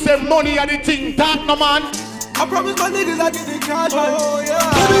 All who say money and the thing talk no man. I promise my niggas I get the cash, man. Oh,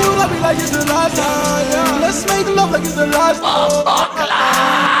 yeah. Baby, you love me like it's the last time. Yeah. Let's make love like it's the last time.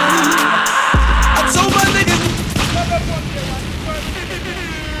 I told my niggas.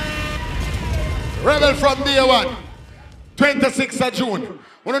 Rebel from day one. 26th of June.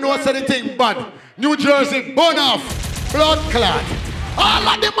 Wanna know what's anything bad? New Jersey, burn off. Blood clot. All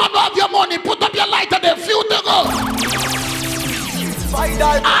of them man who have your money, put up your lighter, them few to go. All of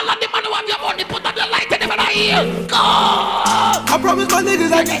them man who have your money, put up your lighter, them are here. Go! I promise my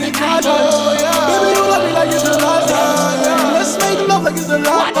niggas I get the cash. Oh, yeah. Baby, you love me like it's the last time. Yeah. Let's make love like it's the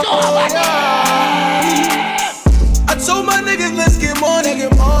last time. I told my niggas let's get money.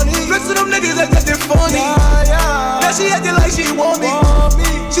 Flex to them niggas that got their funny. Now she acting like she want me.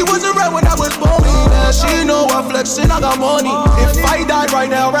 She wasn't right when I was born. Now she know I flexing, I got money. If I die right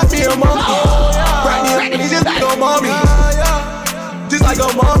now, rap me a monkey. Rap me a monkey, just like a mommy. Just like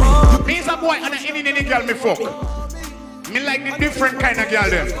a mommy. Me's a boy and any girl me fuck. Me like the different kind of girl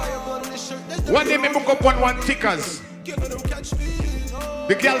them. One day me book up on one tickers.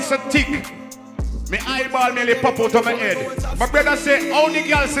 The girl so thick. Me eyeball me pop out of my head. My brother say, how the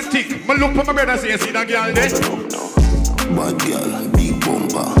girl so thick? Me look for my brother say, see that girl there? Bad girl, big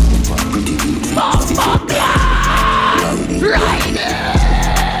bumper, pretty good. Right there.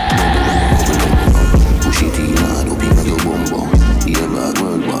 Push it in hard up in your bumper. Yeah, bad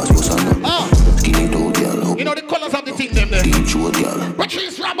world boss, what's on up? Skinny toe girl. You know the colors of the thing them there? Deep throat girl.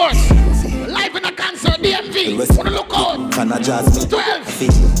 Patrice Roberts. Live in a concert, DMV. Wanna look out? Can I jazz me? 12.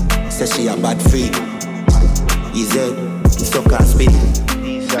 Say she a bad freak. Easy, suck and spin.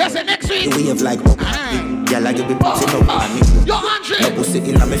 That's it next week. We have like yeah, like you be putting up on me. Yo, Andre. No pussy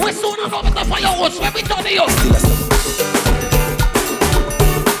in my face. We're soon enough at the fireworks. Let me turn it up.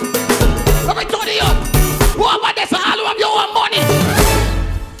 Let me turn it up. Who about this? All who have your own money.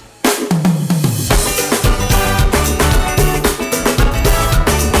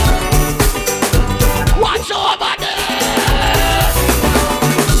 Watch over there.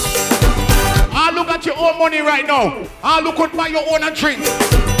 All look at your own money right now. All look could buy your own drink.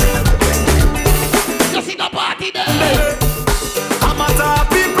 You see the party there. I'm a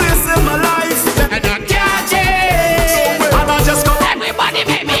happy place in my life. And I can't change. And I just go. Everybody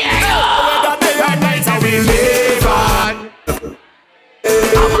make me hear you. Whether day or night I will live on.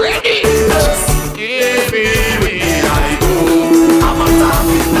 I'm ready. I go. I'm a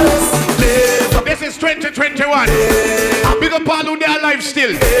happy place. This is 2021. Big up all who they alive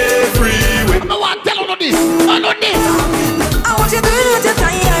still. Everywhere. I'm the one telling you this. I know this. I want you to do it with your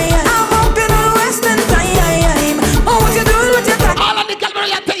time. I'm hoping on Western time. Oh, what you doing with your time? All of the girls,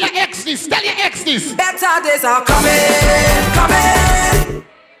 tell your ex this. Tell your ex this. Better days are coming.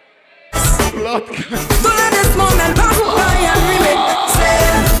 Blood. Don't let this moment pass by and remix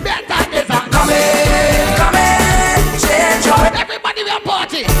it. Better days are coming. Change your. Everybody will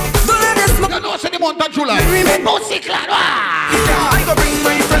party. Don't let this You know, say the month of July. Pussy clan. I go bring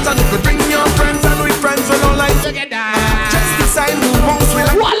my friends and you could bring your friends and we friends will all like together. Just decide who wants will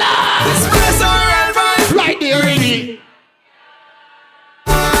like. Voila! This place alright, right? Right there, ready.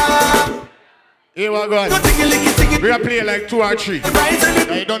 Here we go. We are playing like 2 or 3.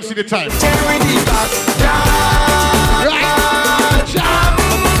 I don't see the time. Right. Jam.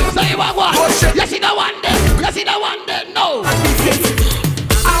 So you want what? You see the one there? You see the one there? No.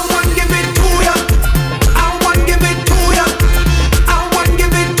 I want give it to ya. I want give it to ya. I want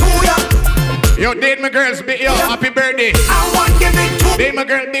give it to ya. Yo, date my girls, yo, happy birthday. I want give it to ya. Date my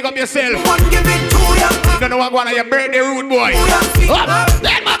girl, big up yourself. I want give it to ya. You don't know what going on your birthday, rude boy.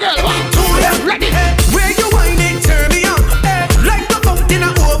 Date my girl, ready? Where you whining, turn me on. Like the fountain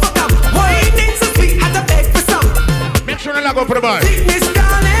of overcome. Whining so sweet, had to beg for some. Make sure you log up for the bar. Miss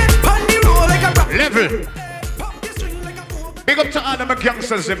Darling, pon the roll like a rock. Level. Big up to all the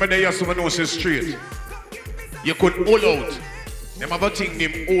gangsters in the years of the street. You could all out. Them have a thing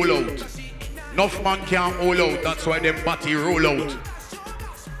them all out. Enough man can't all out. That's why them body roll out.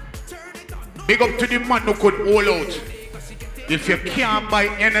 Big up to the man who could all out. If you can't buy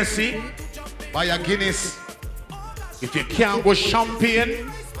Hennessy, buy a Guinness. If you can't go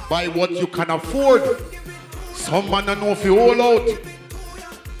champagne, buy what you can afford. Some man don't know if you all out.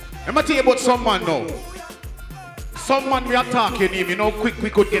 Let me tell you about some man now. Some man we are talking him, you know, quick we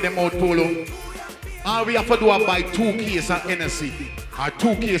could get them out polo. All we have to do is buy 2 cases of Hennessy. or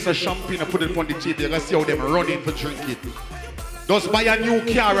 2 cases of champagne and put it on the table, you're gonna see how them running for drink it. Just buy a new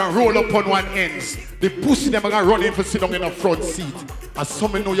car and roll up on one ends. The pussy them are gonna run in for sit down in the front seat. And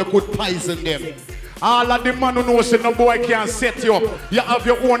some know you could poison them. All of the man who knows that no boy can't set you up. You have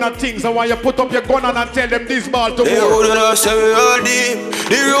your own things, and why you put up your gun on and tell them this ball to They go. wouldn't know say we all deep.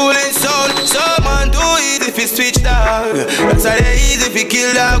 The ruling sound, some man do it if he switch dog. That's how they easy if he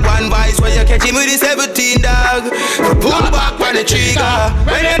kill dog. One vice when you catch him with the 17 dog. Pull back on the trigger.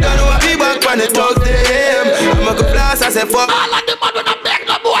 When you don't know what be back on the talk to him. I'm a good blast, I say fuck. All of the man with a beg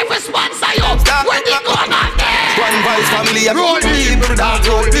no boy for sponsor you. When the gun on there. One vice family, I'm roll deep. Dog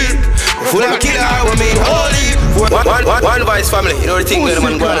roll deep. Full of killer, we mean holy. One Vice family, you know the thing where the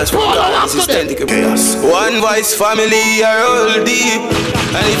man go on as for God, it's tentacle chaos. One Vice family, are all deep.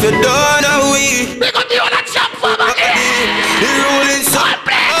 And if you don't know we, we got the other chop for my the ruling son,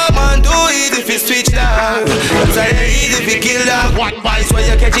 oh man do it if you switch dog. That's how they easy if you kill dog. One Vice when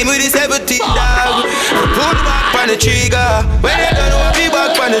you catch him with the 17 dog. Put back on the trigger. When you don't know we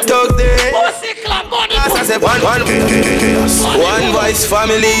back on the talk there. I said one Vice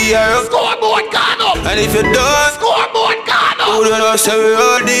family, are scoreboard gone up. And if you don't, scoreboard gone up. Who don't know say we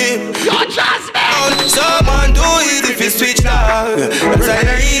all deep. You're just man. Someone do it if you switch dog. That's how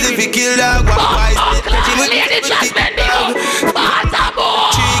they easy if you kill dog. One Vice catch him with the 17 dog.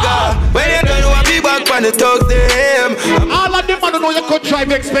 Trigger. When you don't know what be back on the talk to him. All of them man know you could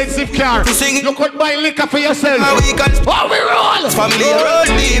drive expensive car. You could buy liquor for yourself. We can we roll. Family roll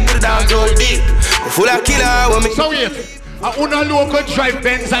deep, the dance roll deep. Full of killer women. So wait, I una local drive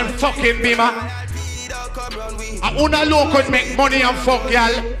Benz and fucking Beamer. I una local make money and fuck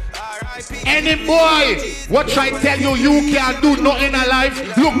y'all. Any boy what try tell you you can't do nothing in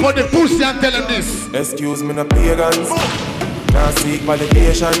life, look for the pussy and tell him this. Excuse me, no pagans. Can't seek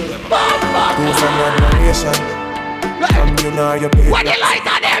validation. Do some admiration. From you know your people. What the light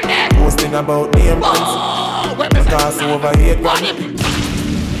on them there? Posting about name brands. Because over 8 grand.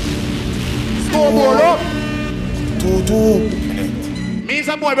 Scoreboard up. 2-2. Me's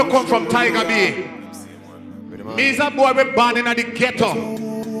a boy we come from Tiger Bay. Me's a boy we born in the ghetto.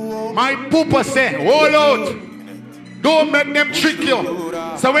 My pooper say, hold out. Don't make them trick you.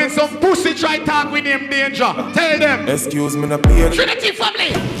 So when some pussy try talk with them danger, tell them. Excuse me, no page. Trinity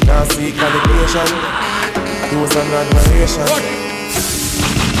family. Can't seek validation. Do some admiration.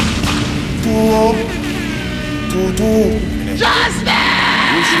 2-2. Just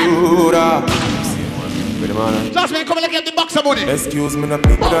Just man, come and get the box of money. Excuse me, no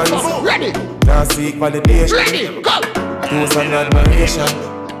pagans. Ready. Can't seek validation. Ready, go. Do some admiration.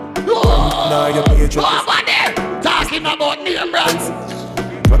 Now you're patriots. Talking about name brands.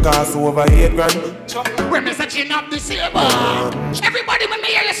 Because over 8 grand. When me searching up the silver. Everybody when me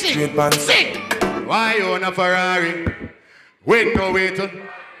hear you sing. Sing. Why own a Ferrari? When no waiter.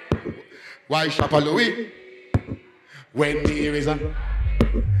 Why shop a Louis? When there is a.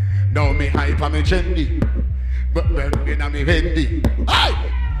 Now me hype and me trendy. But when in a me vendy. Hey!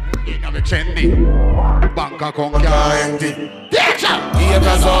 In a me trendy. Bank account can't empty. Teacher!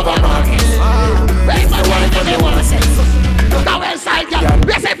 Haters over market. Where's my wife when you want to say? Look how inside you.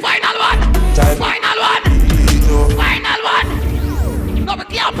 We say final one. Final one. Final one. No, we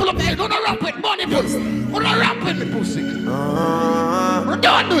can't pull up there. Don't rap with money, pussy. Don't rap with the pussy.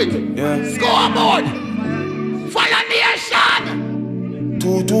 Don't do it. Yeah. Scoreboard. Fire Nation.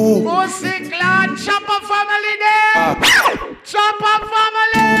 2-2. Pussy clan. Chopper family there. Chopper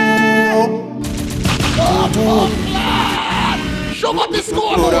family. 2-2. Show up the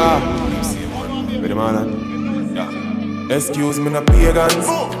scoreboard. Excuse me, no pagans.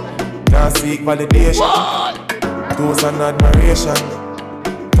 Can't seek validation. Do some admiration.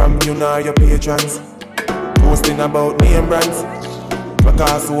 From you know your patrons. Posting about name brands.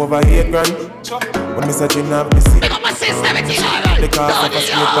 Because over 8 grand. When me searching up, me see. Pick up my 617. Because of a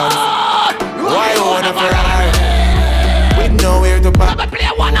straight bands. Why own a Ferrari? With nowhere to park.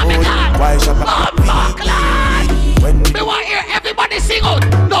 Why shop a when me want to hear everybody sing out.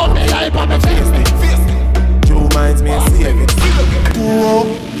 No, me hype on my face. Two minds me save it.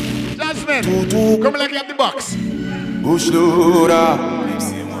 2-0. Jasmine, come like get the box. Bush Lura.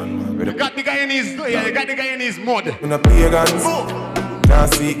 You got the guy in his mud. In the pagans.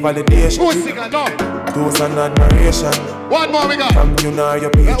 Can't seek validation. Who's sick no? Do some admiration. One more we got. From you know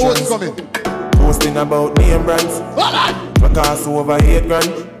your patrons. Posting about name brands. Hold on. Because over 8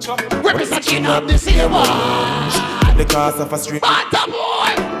 grand. We're searching up the silver. The cost of a street. Banta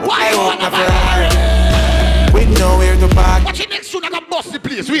boy. Why own a Ferrari? With nowhere to park. Watch it next tune I got bust the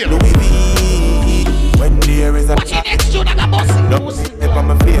place. Where? Louis V. When there is a. Watch it next tune I got bust. No, step on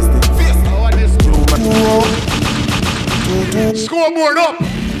my face. 2-2. Scoreboard up.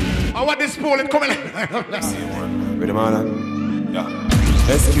 I want this pool coming. With the man. Yeah.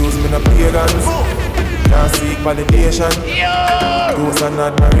 Excuse me, no pagans. Can't seek validation. Toast and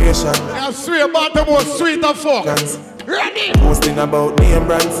admiration. I swear about the most sweet of fuck. Ready? Posting about name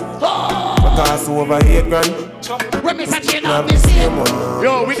brands. Because over 8 grand. When me touching up the same one.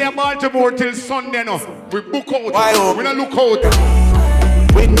 Yo, we there Baltimore till Sunday now. We book out. We don't look out.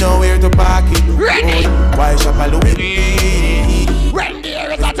 We nowhere to park it. Ready? Why shop a Louis? When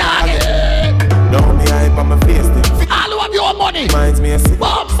there is a target. Now me hype on my face. All of your money. Reminds me of sick.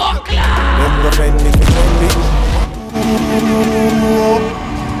 Bomb fuck Them go friend me for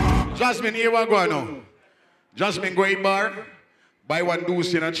Jasmine, here we go now. Jasmine, go in bar. Buy one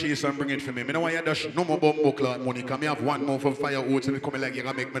deuce in a cheese and bring it for me. I don't want you to dash no more bumbo cloth money. Because I have one more for fire oats and it come like you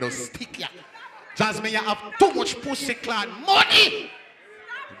can make me those stick ya. Jasmine, you have too much pussy cloth money.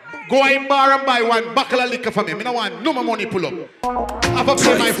 Go in bar and buy one buckle of liquor for me. I don't want no more money pull up. I have to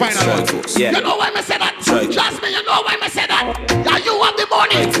pay my final one. Yeah. You know why I say that? Jasmine, you know why I say that? Yeah, you want the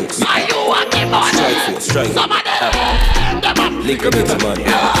money. Yeah, you want the money. Some of them. Lick a bit of money.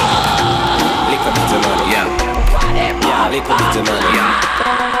 Lick a bit of money. Yeah, lick a bit of money.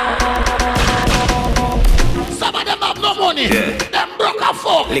 Some of them have no money. Them broke a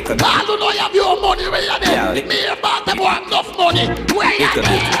fuck. All who know you have your money where you there. Me about them have enough money. Where you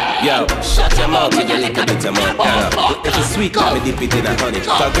there? Yo, shut your mouth with your lick a bit of money. If it's sweet, let me dip it in a honey. A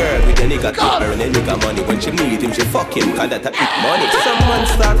girl with a nigga keep her and a nigga money. When she meet him, she fuck him, cause that a big money. Someone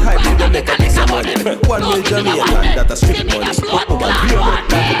start hyping, they make a bit of money. 1 million Jamaican, that a strip money. Talk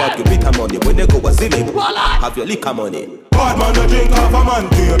about your bit of money. When they go a silly, have your liquor money. Bad man no drink off a man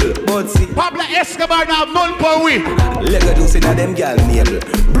table. But see Pablo Escobar now none per week. Leg a juice inna them gal navel.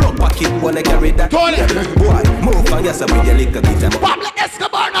 Block pocket wanna carry that. Boy, move on yourself with your liquor bit of money. Pablo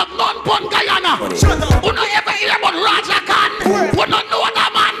Escobar now none pon Guyana. Shut up. Who no ever hear about Raja Khan? Who no know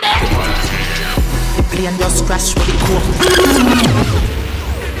that man there? The plane just crash with the coke.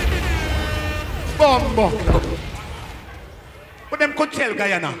 Bumbo. But them could tell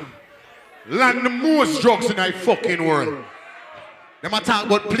Guyana. Land the most drugs in the fucking world. Them a talk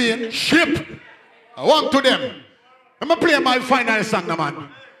about plane, ship. I want to them. I'm a play my final song, no man.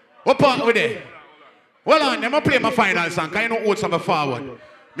 What part with it? Well on, I'm a play my final song. Cause I know what's on my forward.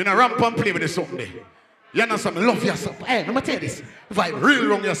 Me na ramp and play with the something there. You know something, love yourself. Hey, let me tell you this. Vibe real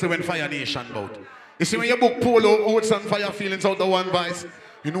wrong yourself when Fire Nation out. You see when you book Polo, Oats and Fire Feelings out the one vice,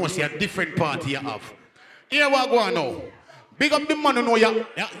 you know see a different party you have. Here we go now. Big up the man who know you.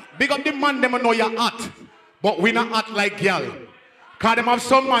 Big up the man them who know you hot. But we not hot like y'all. Cause them have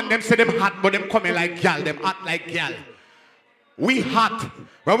some man, them say them hot, but them coming like y'all. Them hot like y'all. We hot.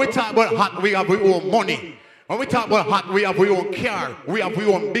 When we talk about hot, we have our own money. When we talk about hot, we have our own car. We have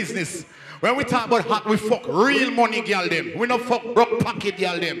our own business. When we talk about hot, we fuck real money girl them. We not fuck broke pocket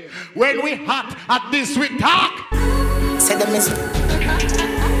girl them. When we hot at this we talk. Say them is.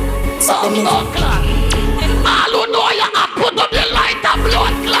 All who know you have put up the light of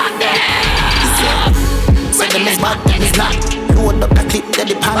blood clot there. Say them is bad, them is not. Load up the clip, get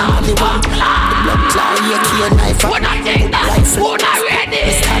the pan on the one. The blood clot, AK knife. When I take that, when I ready.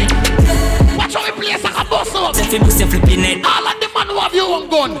 Watch how we place like a boss up. All of the man who have your own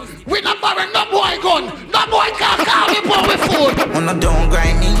gun. We not borrowing no boy gun. No boy can't call me for we food. On a down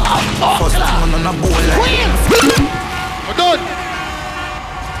grinding. First time on a bowl like